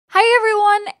Hi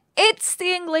everyone, it's the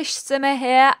EnglishSimmer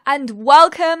here and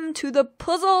welcome to the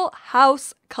Puzzle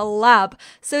House collab.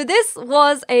 So this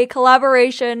was a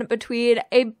collaboration between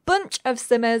a bunch of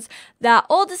simmers that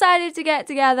all decided to get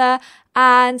together,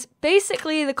 and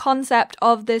basically the concept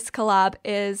of this collab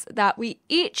is that we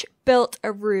each built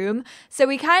a room. So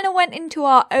we kind of went into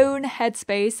our own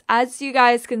headspace. As you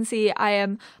guys can see, I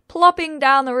am plopping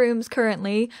down the rooms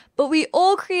currently, but we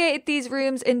all created these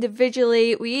rooms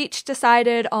individually. We each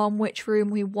decided on which room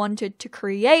we wanted to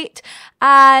create,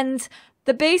 and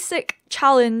the basic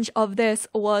challenge of this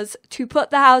was to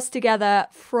put the house together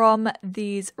from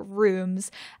these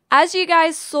rooms. As you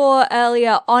guys saw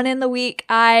earlier on in the week,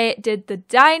 I did the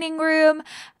dining room.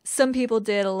 Some people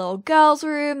did a little girl's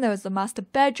room. There was the master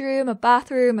bedroom, a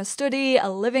bathroom, a study, a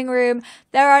living room.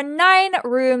 There are 9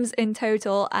 rooms in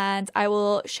total, and I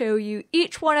will show you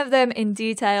each one of them in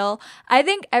detail. I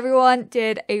think everyone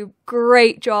did a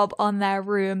great job on their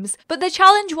rooms, but the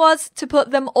challenge was to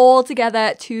put them all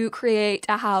together to create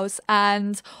a house,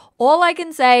 and all I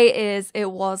can say is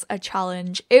it was a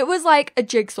challenge. It was like a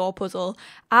jigsaw puzzle.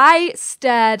 I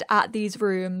stared at these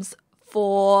rooms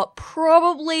for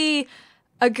probably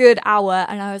a good hour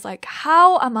and I was like,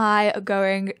 how am I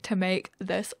going to make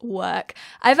this work?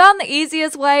 I found the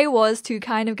easiest way was to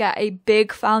kind of get a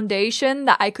big foundation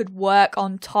that I could work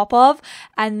on top of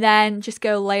and then just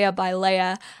go layer by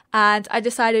layer. And I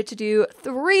decided to do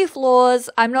 3 floors.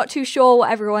 I'm not too sure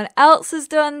what everyone else has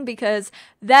done because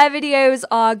their videos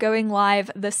are going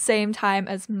live the same time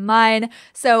as mine.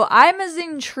 So I'm as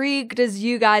intrigued as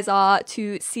you guys are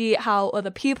to see how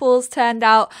other people's turned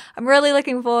out. I'm really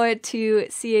looking forward to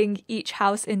seeing each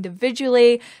house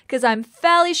individually because I'm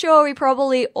fairly sure we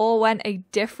probably all went a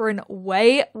different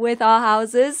way with our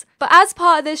houses. But as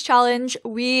part of this challenge,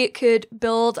 we could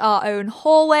build our own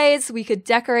hallways, we could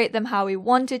decorate them how we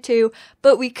wanted to,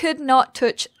 but we could not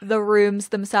touch the rooms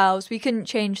themselves. We couldn't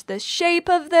change the shape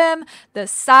of them, the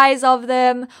size of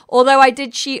them. Although I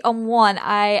did cheat on one,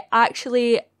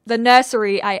 the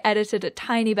nursery, I edited a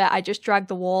tiny bit. I just dragged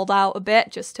the wall out a bit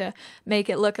just to make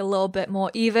it look a little bit more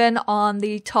even on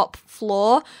the top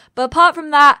floor. But apart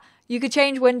from that, you could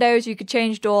change windows, you could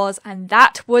change doors, and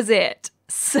that was it.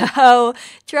 So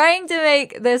trying to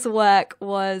make this work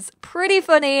was pretty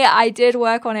funny. I did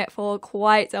work on it for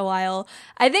quite a while.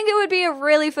 I think it would be a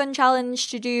really fun challenge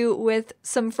to do with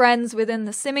some friends within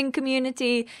the simming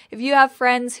community. If you have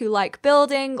friends who like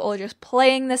building or just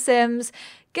playing The Sims,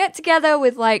 get together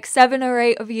with like 7 or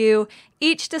 8 of you,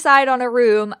 each decide on a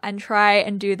room and try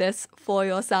and do this for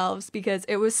yourselves because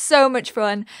it was so much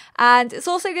fun. And it's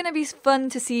also going to be fun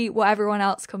to see what everyone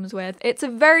else comes with. It's a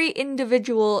very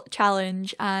individual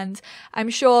challenge and I'm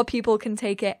sure people can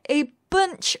take it a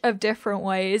bunch of different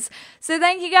ways. So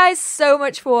thank you guys so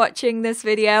much for watching this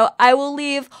video. I will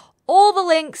leave all the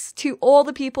links to all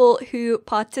the people who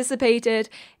participated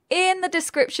in the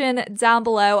description down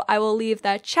below. I will leave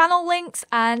their channel links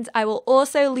and I will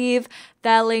also leave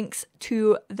their links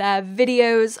to their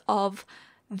videos of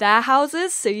their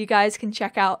houses so you guys can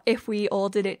check out if we all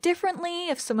did it differently,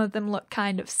 if some of them look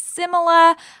kind of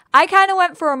similar. I kind of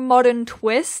went for a modern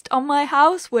twist on my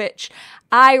house, which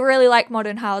I really like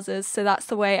modern houses, so that's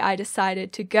the way I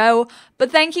decided to go. But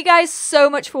thank you guys so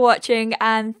much for watching,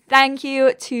 and thank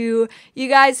you to you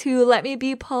guys who let me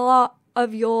be part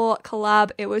of your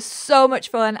collab. It was so much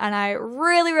fun and I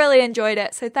really enjoyed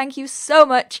it, so thank you so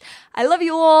much. I love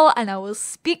you all and I will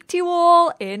speak to you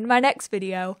all in my next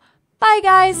video. Bye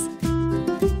guys!